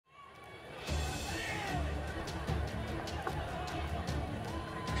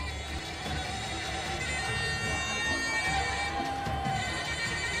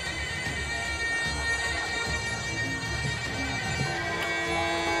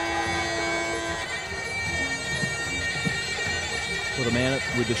for the man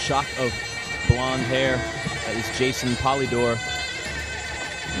with the shock of blonde hair. That is Jason Polydor.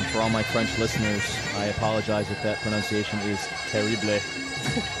 And for all my French listeners, I apologize if that pronunciation is terrible.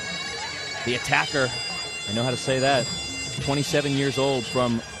 The attacker, I know how to say that. 27 years old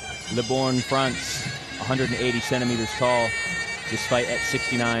from Le Born, France, 180 centimeters tall. This fight at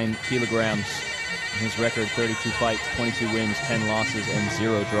 69 kilograms. His record, 32 fights, 22 wins, 10 losses, and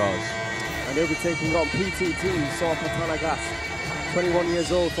 0 draws. And he'll be taking on P.T.T Sor.Pattanagas, 21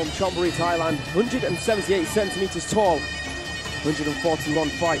 years old from Chonburi, Thailand, 178 centimeters tall, 141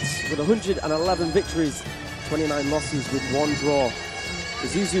 fights with 111 victories, 29 losses with 1 draw. The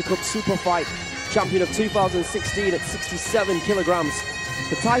Zuzu Cup Super Fight champion of 2016 at 67 kilograms.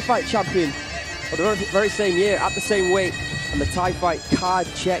 The Thai Fight champion of the very same year at the same weight, and the Thai Fight card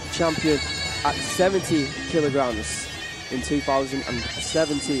check champion at 70 kilograms in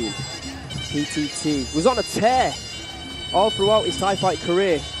 2017. P.T.T was on a tear all throughout his Thai Fight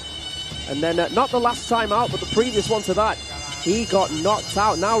career. And then, not the last time out, but the previous one to that, he got knocked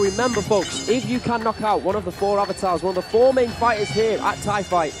out. Now remember, folks, if you can knock out one of the 4 avatars, one of the 4 main fighters here at Thai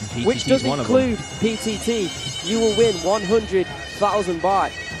Fight, which does include P.T.T, you will win 100,000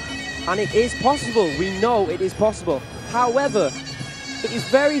 baht. And it is possible. We know it is possible. However, it is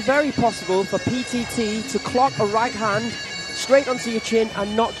very, very possible for P.T.T to clock a right hand straight onto your chin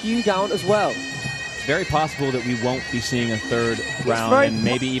and knock you down as well. It's very possible that we won't be seeing a 3rd round and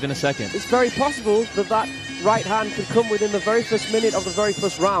maybe even a 2nd. It's very possible that that right hand could come within the very first minute of the very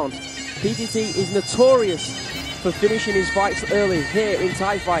first round. P.T.T is notorious for finishing his fights early here in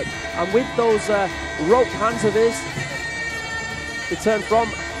Thai Fight. And with those rope hands of his, they turn from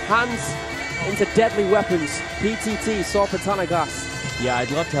hands into deadly weapons. P.T.T Sor.Pattanagas. Yeah,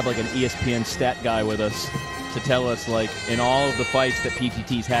 I'd love to have like an ESPN stat guy with us to tell us, like, in all of the fights that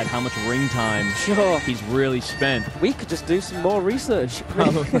P.T.T's had, how much ring time he's really spent. We could just do some more research.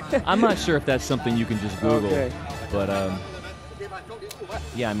 I'm not sure if that's something you can just Google. Okay. But,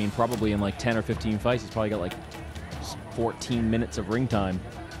 yeah, I mean, probably in like 10 or 15 fights, he's probably got like 14 minutes of ring time.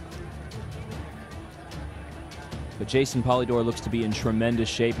 But Jason Polydor looks to be in tremendous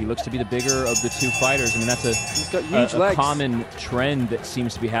shape. He looks to be the bigger of the 2 fighters. I mean, that's a common trend that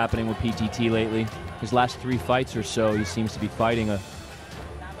seems to be happening with P.T.T lately. His last 3 fights or so, he seems to be fighting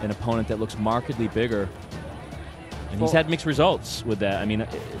an opponent that looks markedly bigger. And he's had mixed results with that. I mean,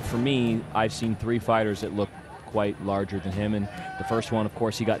 for me, I've seen 3 fighters that look quite larger than him. And the first one, of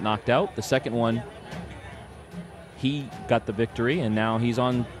course, he got knocked out. The second one, he got the victory, and now he's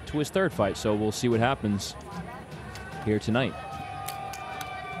on to his 3rd fight. So we'll see what happens here tonight.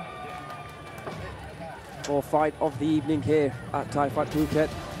 4th fight of the evening here at Thai Fight Phuket.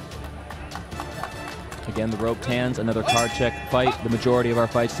 Again, the roped hands, another card check fight. The majority of our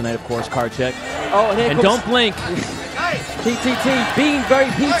fights tonight, of course, card check. Oh, and don't blink. P.T.T being very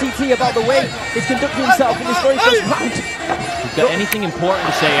P.T.T about the way he's conducting himself in this very first round. If you've got anything important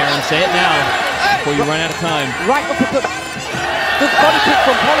to say, Aaron, say it now before you run out of time. Right uppercut. Good body kick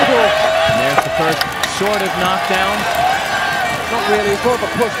from Polydor. And there's the first sort of knockdown. Not really, it's more of a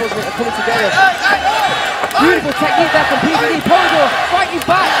push, wasn't it? They're coming together. Beautiful technique there from P.T.T. Polydor fighting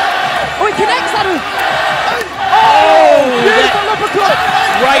back. Oh, he connects at him. Oh, beautiful uppercut.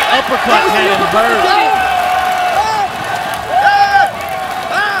 Right uppercut had him hurt.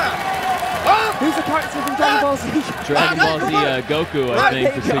 Who's the character from Dragon Ball Z? Dragon Ball Z Goku, I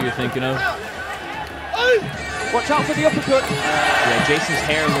think, is who you're thinking of. Watch out for the uppercut. Yeah, Jason's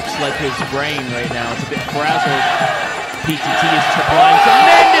hair looks like his brain right now. It's a bit frazzled. P.T.T is applying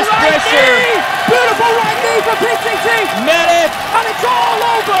tremendous pressure. Beautiful right knee for P.T.T. Medic. And it's all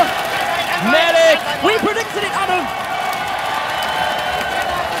over. Medic. We predicted it, Adam.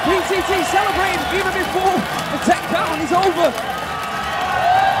 P.T.T celebrating even before the takedown is over.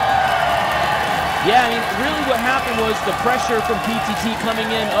 Yeah, I mean, really what happened was the pressure from P.T.T coming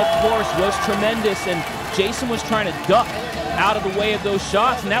in, of course, was tremendous, and Jason was trying to duck out of the way of those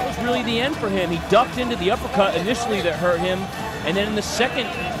shots, and that was really the end for him. He ducked into the uppercut initially that hurt him, and then in the second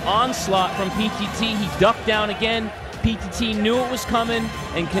onslaught from P.T.T, he ducked down again. P.T.T knew it was coming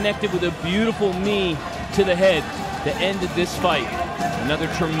and connected with a beautiful knee to the head that ended this fight. Another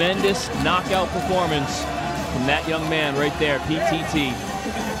tremendous knockout performance from that young man right there, P.T.T.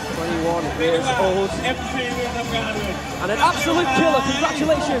 21 years old. And an absolute killer.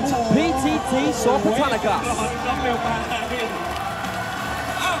 Congratulations, P.T.T Sor.Pattanagas.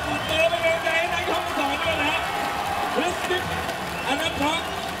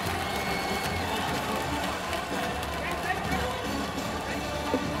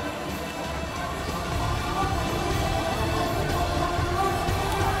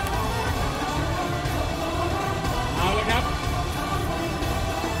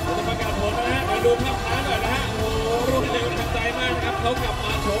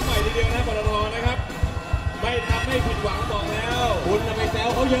 ไม่ผิดหวังบอกแล้วคุณไปแซว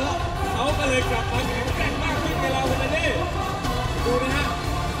เขาเยอะเขาก็เลยกลับมาแข็งแกร่งมากขึ้นในเราคนนี้ดูนะฮะ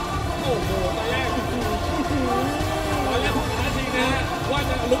โอ้โหตอนแรกผู้ท้าชิงนะฮะว่า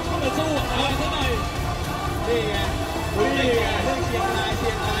จะลุกขึ้นมาสู้เอาซะหน่อยนี่ไงเรื่องเชียงราย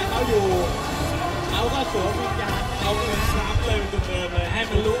เขาอยู่เขาก็สวมวิญญาณเอาเป็นซ้ำเลยเป็นเดิมเลยให้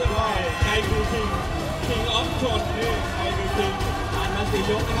มันรู้กันว่าใครคือคิงออฟชนนี่ใครคือคิงผ่านมา4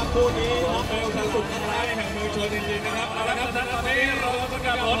 ยกนะครับคู่นี้น้องเบลสุดท้ายแห่งเมืองชนจริงๆนะครับเอาละครับตอนนี้เราประก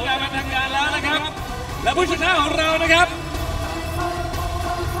าศผลการเป็นทางการแล้วนะครับและผู้ชนะของเรานะครับ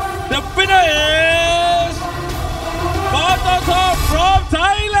The winner is